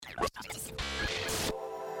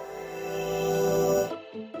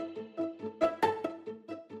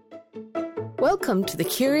Welcome to the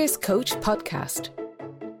Curious Coach podcast.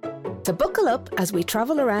 So buckle up as we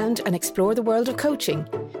travel around and explore the world of coaching.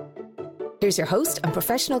 Here's your host and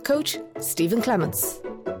professional coach, Stephen Clements.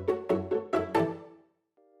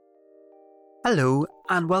 Hello,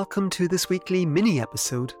 and welcome to this weekly mini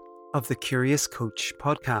episode of the Curious Coach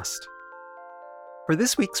podcast. For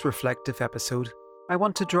this week's reflective episode, I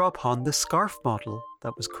want to draw upon the SCARF model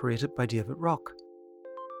that was created by David Rock.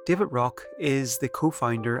 David Rock is the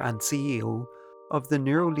co-founder and CEO of the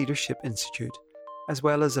Neuro Leadership Institute, as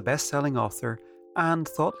well as a best-selling author and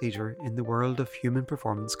thought leader in the world of human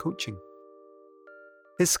performance coaching.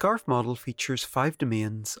 His SCARF model features 5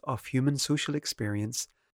 domains of human social experience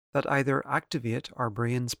that either activate our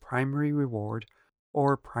brain's primary reward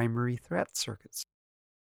or primary threat circuits.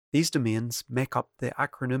 These domains make up the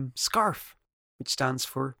acronym SCARF, which stands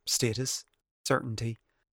for status, certainty,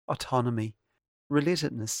 autonomy,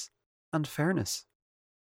 relatedness, and fairness.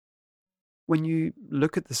 When you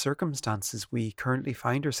look at the circumstances we currently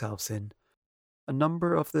find ourselves in, a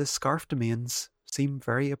number of the SCARF domains seem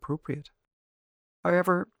very appropriate.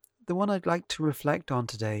 However, the one I'd like to reflect on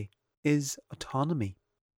today is autonomy.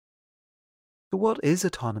 So what is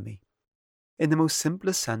autonomy? In the most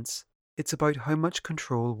simplest sense, it's about how much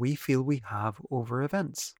control we feel we have over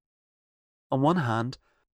events. On one hand,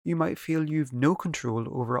 you might feel you've no control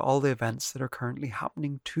over all the events that are currently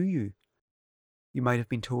happening to you. You might have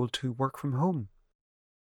been told to work from home,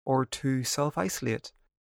 or to self-isolate,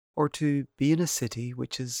 or to be in a city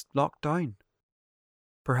which is locked down.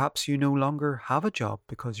 Perhaps you no longer have a job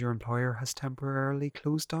because your employer has temporarily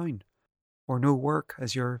closed down, or no work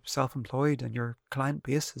as you're self-employed and your client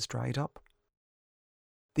base has dried up.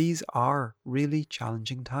 These are really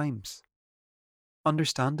challenging times.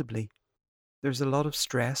 Understandably, there's a lot of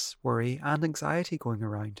stress, worry, and anxiety going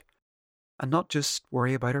around. And not just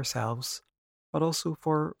worry about ourselves, but also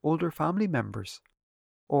for older family members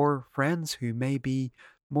or friends who may be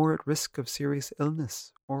more at risk of serious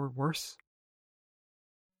illness or worse.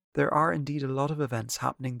 There are indeed a lot of events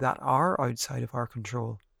happening that are outside of our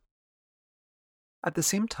control. At the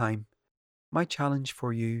same time, my challenge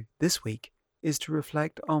for you this week is to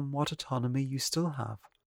reflect on what autonomy you still have.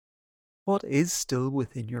 What is still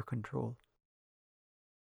within your control?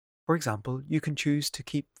 For example, you can choose to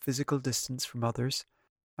keep physical distance from others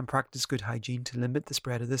and practice good hygiene to limit the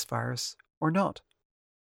spread of this virus, or not.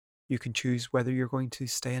 You can choose whether you're going to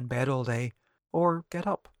stay in bed all day or get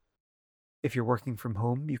up. If you're working from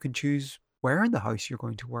home, you can choose where in the house you're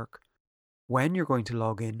going to work, when you're going to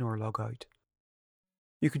log in or log out.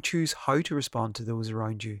 You can choose how to respond to those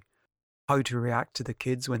around you, how to react to the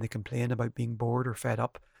kids when they complain about being bored or fed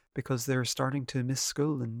up because they're starting to miss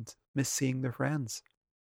school and miss seeing their friends.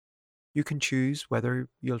 You can choose whether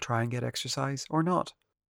you'll try and get exercise or not,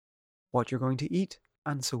 what you're going to eat,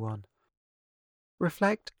 and so on.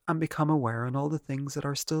 Reflect and become aware on all the things that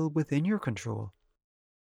are still within your control.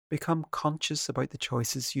 Become conscious about the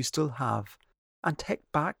choices you still have and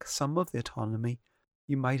take back some of the autonomy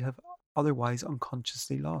you might have otherwise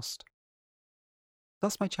unconsciously lost.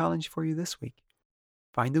 That's my challenge for you this week.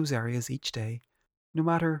 Find those areas each day, no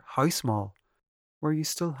matter how small, where you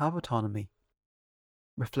still have autonomy.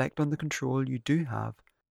 Reflect on the control you do have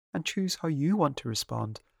and choose how you want to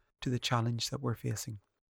respond to the challenge that we're facing.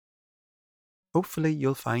 Hopefully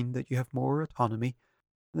you'll find that you have more autonomy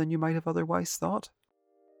than you might have otherwise thought.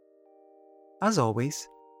 As always,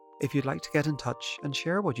 if you'd like to get in touch and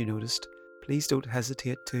share what you noticed, please don't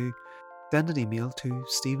hesitate to send an email to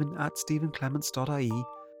stephen@stephenclements.ie,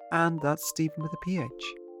 and that's Stephen with a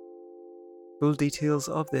PH. Full details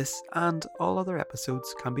of this and all other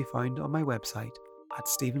episodes can be found on my website at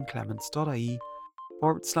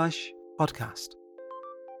stephenclements.ie/podcast.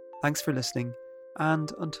 Thanks for listening,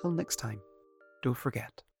 and until next time, don't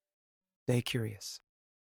forget, stay curious.